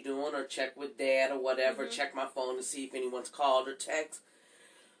 how you doing? Or check with Dad or whatever. Check my phone to see if anyone's called or text.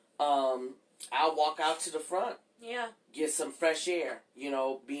 I'll walk out to the front. Yeah. Get some fresh air. You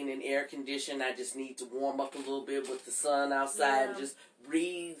know, being in air conditioned, I just need to warm up a little bit with the sun outside and just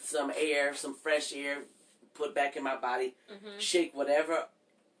breathe some air, some fresh air, put back in my body, shake whatever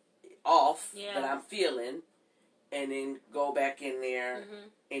off that I'm feeling, and then go back in there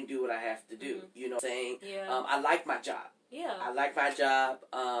and do what I have to do. You know what I'm saying? Yeah. I like my job. Yeah. I like my job.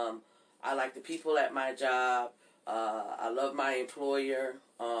 I like the people at my job. I love my employer.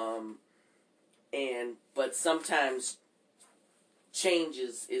 But sometimes change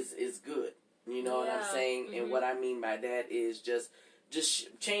is good. You know what I'm saying? And what I mean by that is just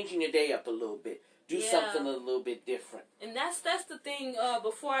changing your day up a little bit. Do something a little bit different. And that's the thing,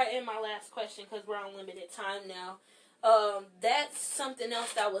 before I end my last question, because we're on limited time now, that's something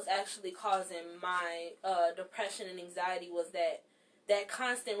else that was actually causing my depression and anxiety, was that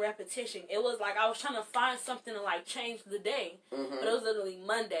constant repetition. It was like I was trying to find something to, like, change the day. But it was literally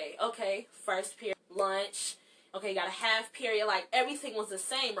Monday. Okay, first period, lunch. Okay, you got a half period. Like, everything was the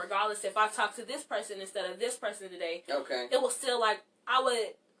same, regardless if I talked to this person instead of this person today. Okay. It was still, like,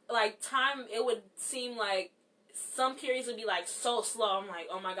 it would seem like some periods would be, like, so slow. I'm like,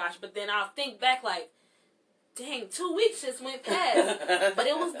 oh my gosh. But then I'll think back, like, dang, 2 weeks just went past. But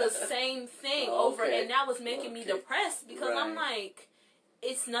it was the same thing over. And that was making me depressed, because I'm like,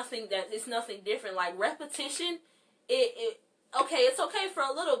 it's nothing different. Like, repetition, it's okay for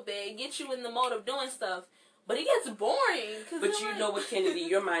a little bit. It gets you in the mode of doing stuff. But it gets boring. But you know what, Kennedy?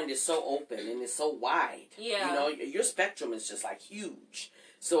 Your mind is so open and it's so wide. Yeah. You know, your spectrum is just, like, huge.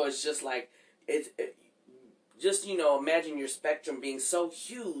 So it's just like, just, you know, imagine your spectrum being so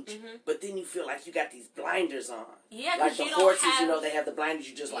huge, but then you feel like you got these blinders on. Yeah, like because the you don't horses, have... you know, they have the blinders.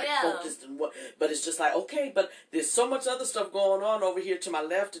 You just like Yeah. focused and what, but it's just like okay, but there's so much other stuff going on over here to my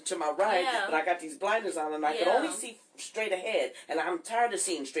left and to my right. Yeah. But I got these blinders on, and I can Yeah. only see straight ahead, and I'm tired of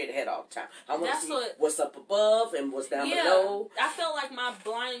seeing straight ahead all the time. I want to That's see what- what's up above and what's down Yeah. below. I feel like my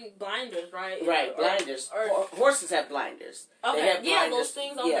blinders, right? Right, blinders. Or, Horses have blinders. okay, They have yeah, blinders, those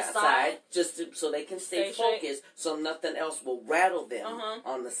things on the side. just so they can stay Stay straight. focused, so nothing else will rattle them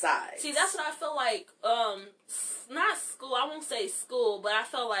on the side. See, that's what I feel like. Not school. I won't say school, but I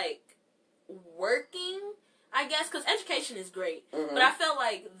feel like working. I guess because education is great, Mm-hmm. but I felt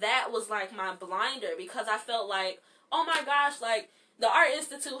like that was like my blinder because I felt like, oh my gosh, like the Art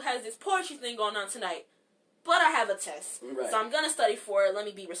Institute has this poetry thing going on tonight, but I have a test, Right. so I'm gonna study for it. Let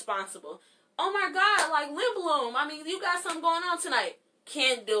me be responsible. Oh my God, like Lynn Bloom. I mean, you got something going on tonight.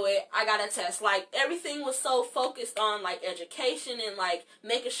 Can't do it. I got a test. Like everything was so focused on like education and like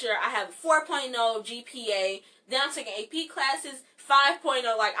making sure I have a 4.0 GPA. Then I'm taking AP classes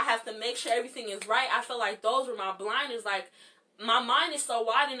 5.0. Like I have to make sure everything is right. I feel like those were my blinders. Like my mind is so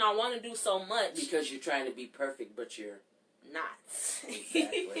wide and I want to do so much Because you're trying to be perfect, but you're not.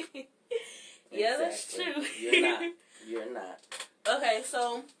 Exactly. Yeah, that's Exactly. true. You're not. You're not. Okay,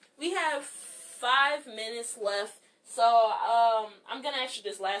 so we have 5 minutes left. So, I'm gonna ask you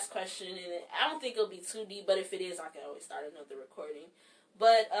this last question, and I don't think it'll be too deep, but if it is, I can always start another recording.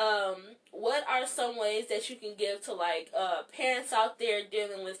 But, what are some ways that you can give to, like, parents out there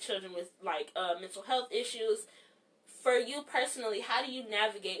dealing with children with, like, mental health issues? For you personally, how do you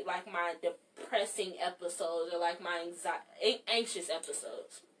navigate, like, my depressing episodes or, like, my anxious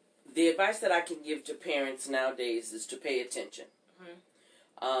episodes? The advice that I can give to parents nowadays is to pay attention.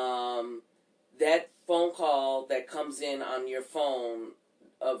 That phone call that comes in on your phone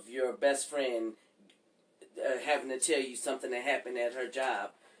of your best friend having to tell you something that happened at her job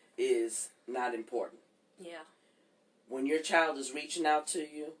is not important. Yeah. When your child is reaching out to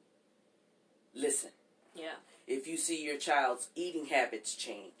you, listen. Yeah. If you see your child's eating habits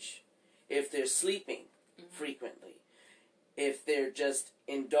change, if they're sleeping frequently, if they're just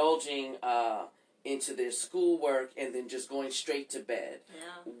indulging into their schoolwork and then just going straight to bed,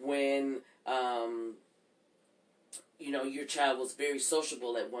 when your child was very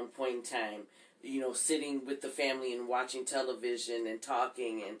sociable at one point in time, sitting with the family and watching television and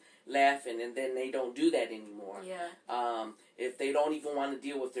talking and laughing, and then they don't do that anymore. Yeah. If they don't even want to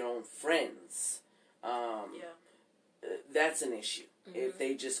deal with their own friends, that's an issue. If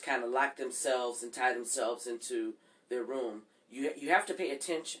they just kind of lock themselves and tie themselves into their room, you have to pay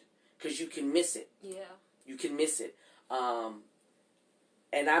attention because you can miss it. Yeah. You can miss it.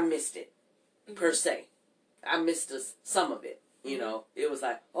 And I missed it, per se. I missed some of it. You know, it was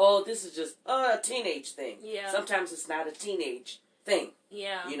like, oh, this is just a teenage thing. Yeah. Sometimes it's not a teenage thing.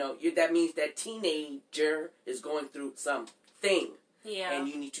 Yeah. That means that teenager is going through something. Yeah. And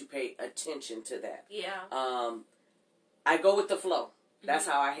you need to pay attention to that. Yeah. I go with the flow. That's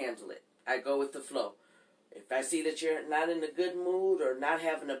how I handle it. I go with the flow. If I see that you're not in a good mood or not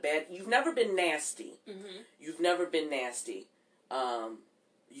having a bad... You've never been nasty. You've never been nasty.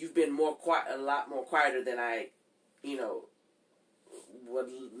 You've been a lot more quieter than I,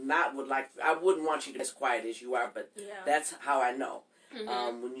 would like. I wouldn't want you to be as quiet as you are, but that's how I know.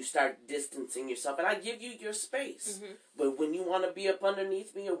 When you start distancing yourself, and I give you your space. But when you want to be up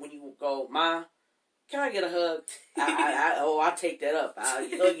underneath me, or when you go, Ma, can I get a hug? I'll take that up. I'll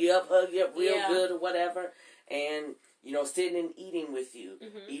hug you up real good or whatever. And, sitting and eating with you.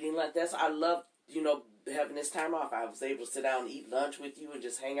 Eating like that. So I love, having this time off. I was able to sit down and eat lunch with you and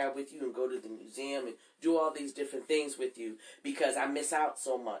just hang out with you and go to the museum and do all these different things with you because I miss out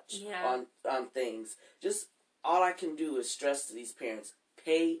so much on things. Just all I can do is stress to these parents,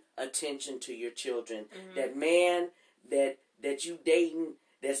 pay attention to your children. That man that you dating,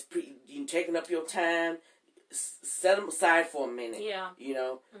 that's you taking up your time, set them aside for a minute. Yeah.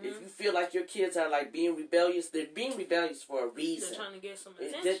 If you feel like your kids are like being rebellious, they're being rebellious for a reason. They're trying to get some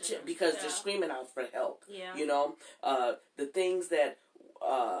attention. Because they're screaming out for help. Yeah. The things that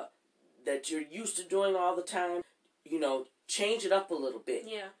you're used to doing all the time, change it up a little bit.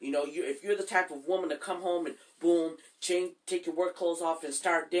 Yeah. If you're the type of woman to come home and boom, take your work clothes off and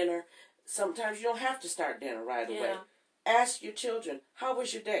start dinner, sometimes you don't have to start dinner right away. Ask your children, how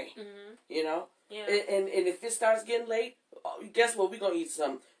was your day? Yeah. And if it starts getting late, guess what? We're going to eat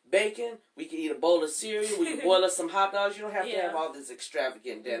some bacon. We can eat a bowl of cereal. We can boil us some hot dogs. You don't have to have all this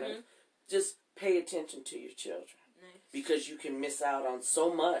extravagant dinner. Just pay attention to your children. Because you can miss out on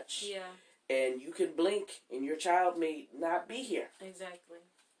so much. Yeah. And you can blink and your child may not be here. Exactly.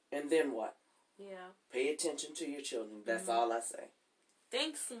 And then what? Yeah. Pay attention to your children. That's all I say.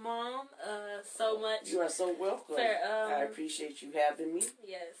 Thanks, Mom, so much. You are so welcome. I appreciate you having me.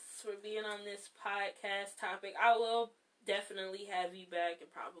 Yes, for being on this podcast topic. I will definitely have you back and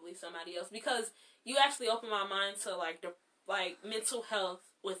probably somebody else because you actually opened my mind to like mental health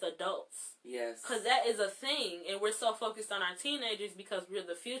with adults. Yes. Because that is a thing, and we're so focused on our teenagers because we're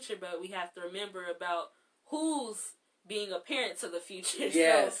the future, but we have to remember about who's being a parent to the future.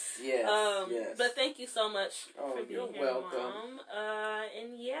 Yes, so, yes. But thank you so much for being you're here, welcome. Mom.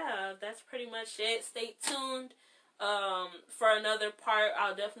 And yeah, that's pretty much it. Stay tuned for another part.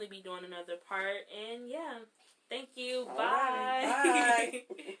 I'll definitely be doing another part. And yeah, thank you. All Bye. Right.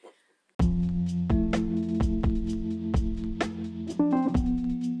 Bye.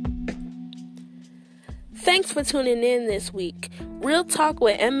 Thanks for tuning in this week. Real Talk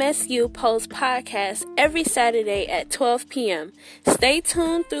with MSU posts podcasts every Saturday at 12 p.m. Stay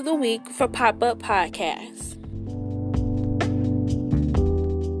tuned through the week for pop-up podcasts.